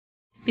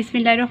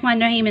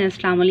Bismillahirrahmanirrahim and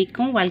Assalamu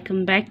alaikum.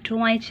 Welcome back to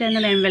my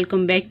channel and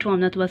welcome back to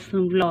Amna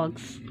Tabassum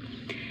Vlogs.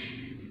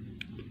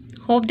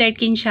 Hope that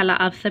कि इंशाल्लाह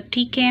आप सब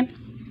ठीक हैं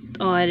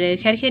और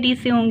खैर खैरियत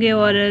से होंगे।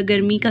 और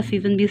गर्मी का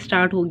सीज़न भी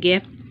स्टार्ट हो गया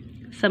है।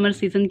 समर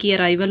सीज़न की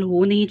अराइवल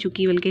हो नहीं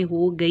चुकी बल्कि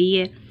हो गई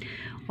है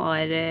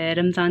और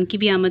रमज़ान की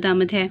भी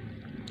आमद है।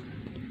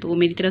 तो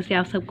मेरी तरफ से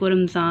आप सबको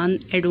रमज़ान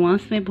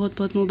एडवांस में बहुत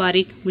बहुत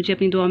मुबारक। मुझे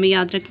अपनी दुआ में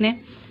याद रखना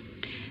है।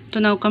 So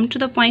now come to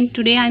the point.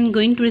 Today I am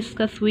going to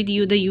discuss with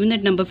you the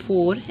unit number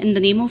 4, and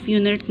the name of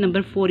unit number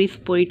 4 is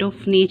Poet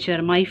of Nature,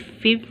 my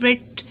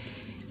favorite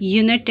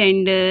unit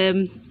and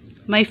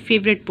my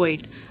favorite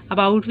poet,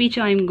 about which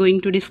I am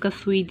going to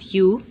discuss with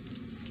you.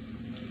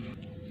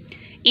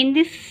 In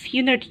this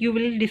unit you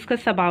will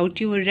discuss about,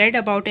 you will read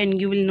about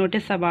and you will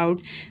notice about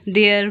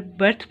their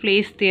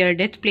birthplace, their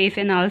death place,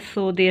 and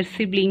also their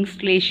siblings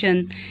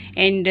relation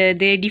and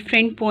their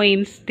different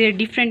poems, their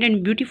different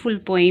and beautiful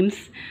poems,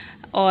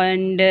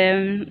 and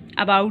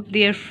about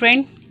their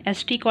friend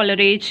St.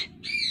 Coleridge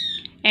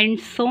and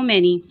so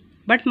many.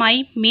 But my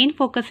main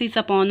focus is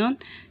upon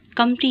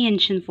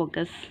comprehension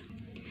focus.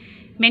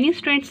 Many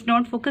students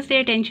don't focus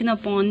their attention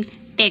upon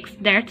text.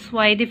 That's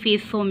why they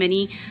face so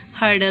many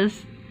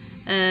hurdles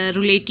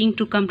relating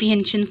to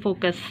comprehension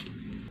focus.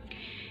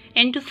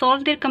 And to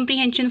solve their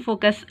comprehension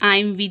focus, I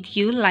am with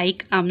you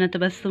like Amna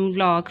Tabassum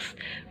Vlogs.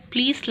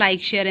 Please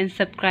like, share and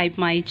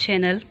subscribe my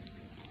channel.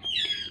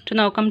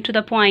 To now come to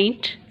the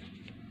point.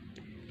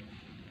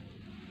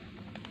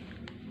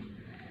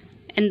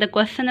 And the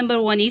question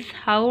number 1 is,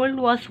 how old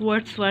was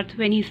Wordsworth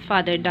when his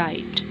father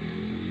died?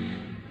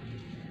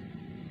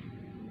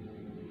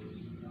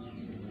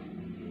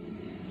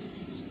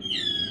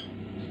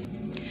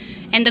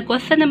 And the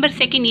question number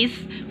 2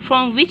 is,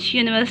 from which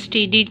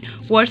university did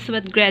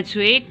Wordsworth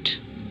graduate?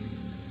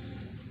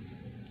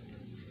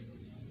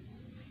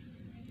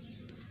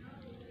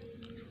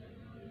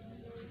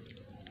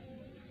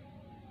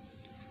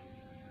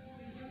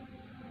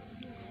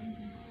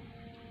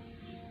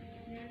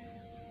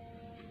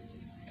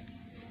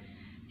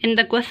 And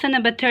the question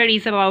number 3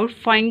 is about,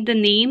 find the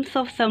names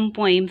of some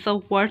poems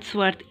of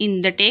Wordsworth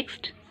in the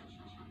text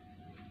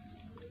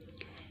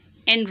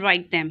and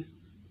write them.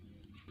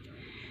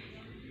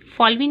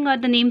 Following are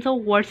the names of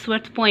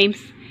Wordsworth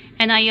poems,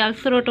 and I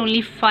also wrote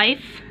only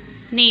 5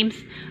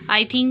 names.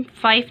 I think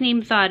 5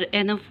 names are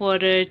enough for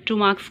 2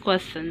 marks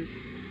question.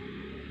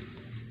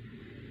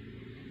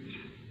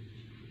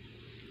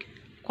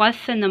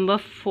 Question number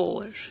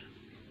 4.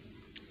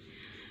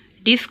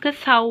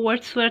 Discuss how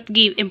Wordsworth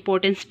give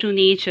importance to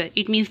nature.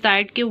 It means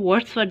that कि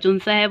Wordsworth जो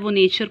सा है वो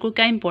nature को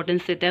क्या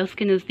importance देता है,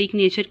 उसके नज़दीक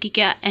नेचर की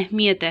क्या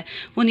अहमियत है,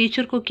 वो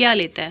नेचर को क्या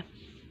लेता है.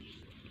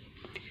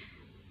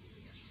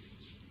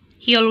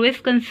 He always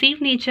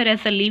conceived nature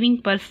as a living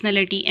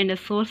personality and a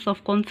source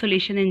of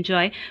consolation and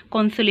joy.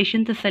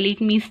 Consolation तसल्ली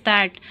means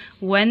that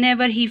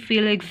whenever he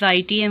feel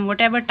anxiety and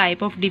whatever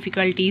type of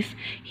difficulties,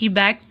 he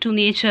back to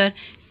nature,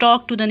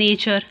 talk to the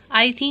nature.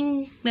 I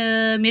think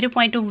मेरे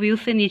point of view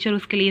से nature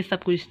उसके लिए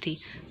सब कुछ थी.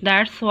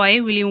 That's why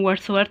William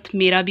Wordsworth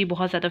मेरा भी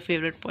बहुत ज़्यादा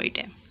favorite poet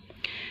है.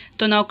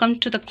 तो now come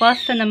to the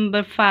question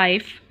number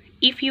 5.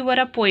 If you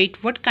were a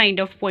poet, what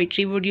kind of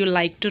poetry would you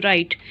like to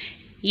write?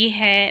 ये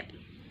है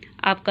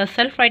आपका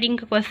सेल्फ राइटिंग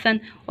का क्वेश्चन.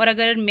 और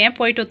अगर मैं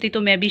पोइट होती तो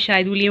मैं भी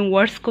शायद विलियम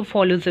वर्ड्स को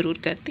फॉलो ज़रूर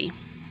करती.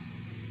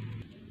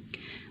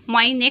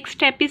 My next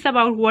step is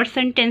about words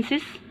and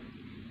tenses.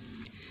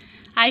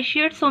 I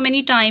shared so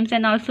many times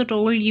and also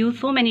told you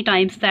so many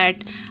times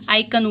that I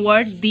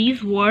convert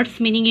these words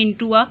meaning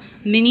into a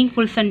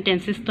meaningful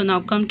sentences. So now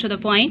come to the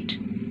point.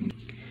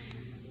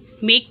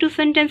 Make 2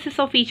 sentences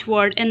of each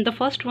word, and the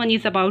first one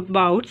is about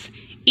bouts.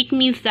 It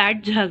means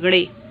that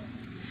jhagde.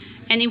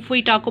 And if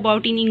we talk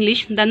about in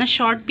English, then a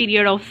short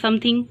period of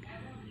something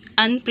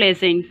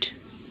unpleasant.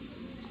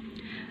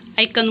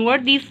 I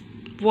convert this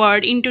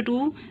word into 2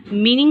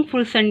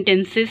 meaningful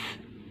sentences.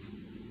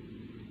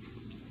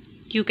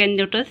 You can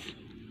notice.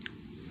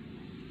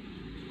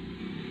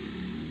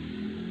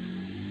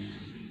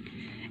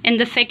 And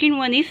the second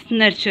one is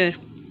nurture.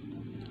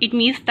 It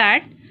means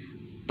that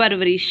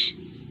parvarish.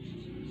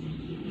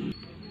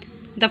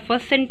 The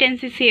first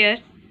sentence is here,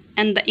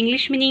 and the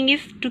English meaning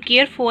is to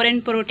care for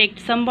and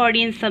protect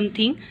somebody and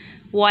something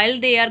while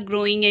they are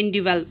growing and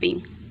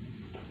developing.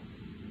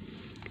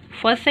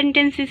 First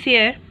sentence is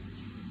here,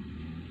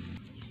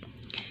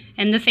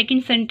 and the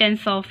second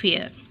sentence of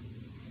here.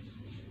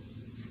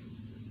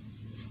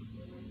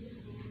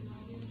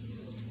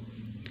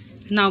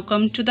 Now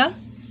come to the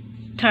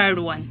third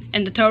one,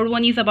 and the third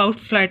one is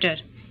about flutter.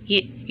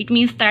 It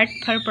means that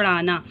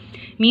tharpadana,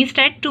 means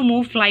that to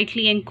move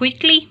lightly and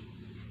quickly.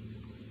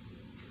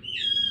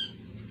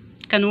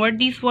 Convert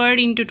this word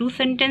into 2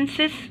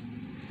 sentences.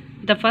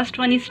 The first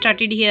one is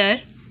started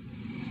here,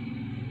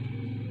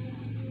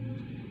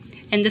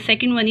 and the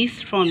second one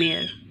is from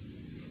here.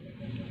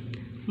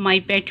 My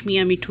pet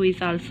Mia Mithu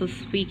is also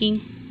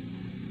speaking.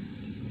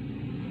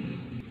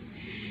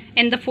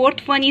 And the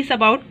fourth one is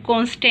about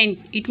constant.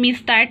 It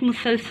means that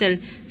musalsal,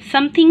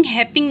 something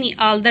happening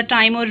all the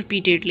time or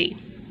repeatedly.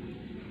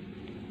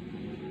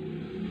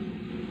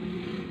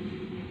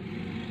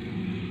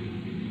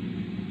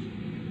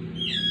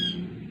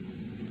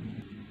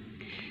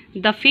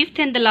 The fifth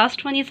and the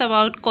last one is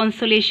about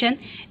consolation,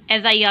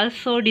 as I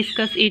also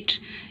discuss it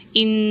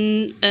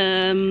in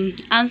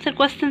answer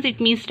questions. It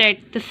means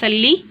that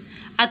tasalli,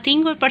 a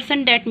thing or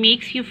person that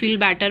makes you feel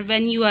better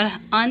when you are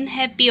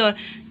unhappy or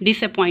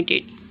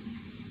disappointed.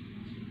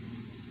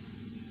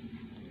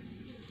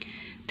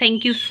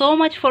 Thank you so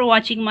much for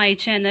watching my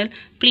channel.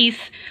 Please,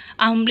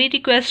 I humbly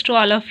request to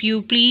all of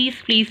you, please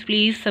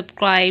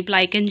subscribe,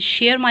 like and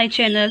share my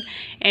channel,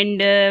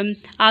 and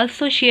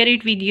also share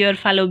it with your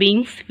fellow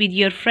beings, with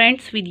your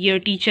friends, with your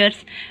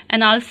teachers,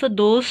 and also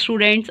those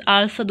students,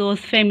 also those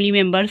family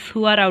members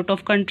who are out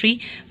of country.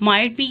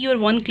 Might be your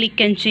one click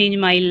can change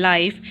my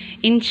life.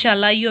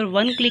 Inshallah, your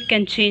one click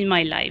can change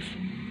my life.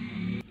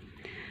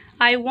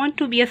 I want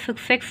to be a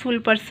successful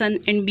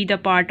person and be the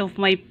part of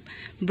my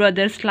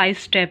brother's life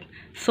step.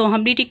 So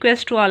humbly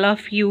request to all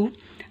of you,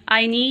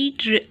 I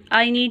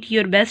need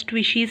your best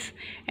wishes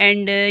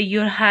and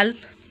your help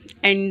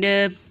and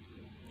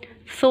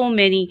so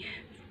many.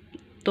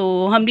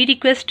 तो हमारी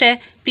request है,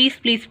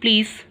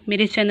 please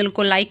मेरे channel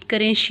को like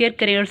करें, share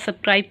करें और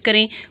subscribe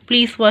करें.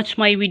 Please watch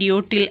my video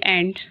till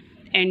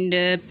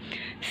and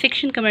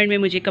section comment में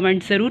मुझे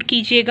कमेंट ज़रूर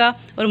कीजिएगा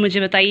और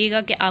मुझे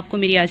बताइएगा कि आपको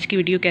मेरी आज की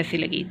वीडियो कैसी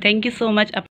लगी. Thank you so much.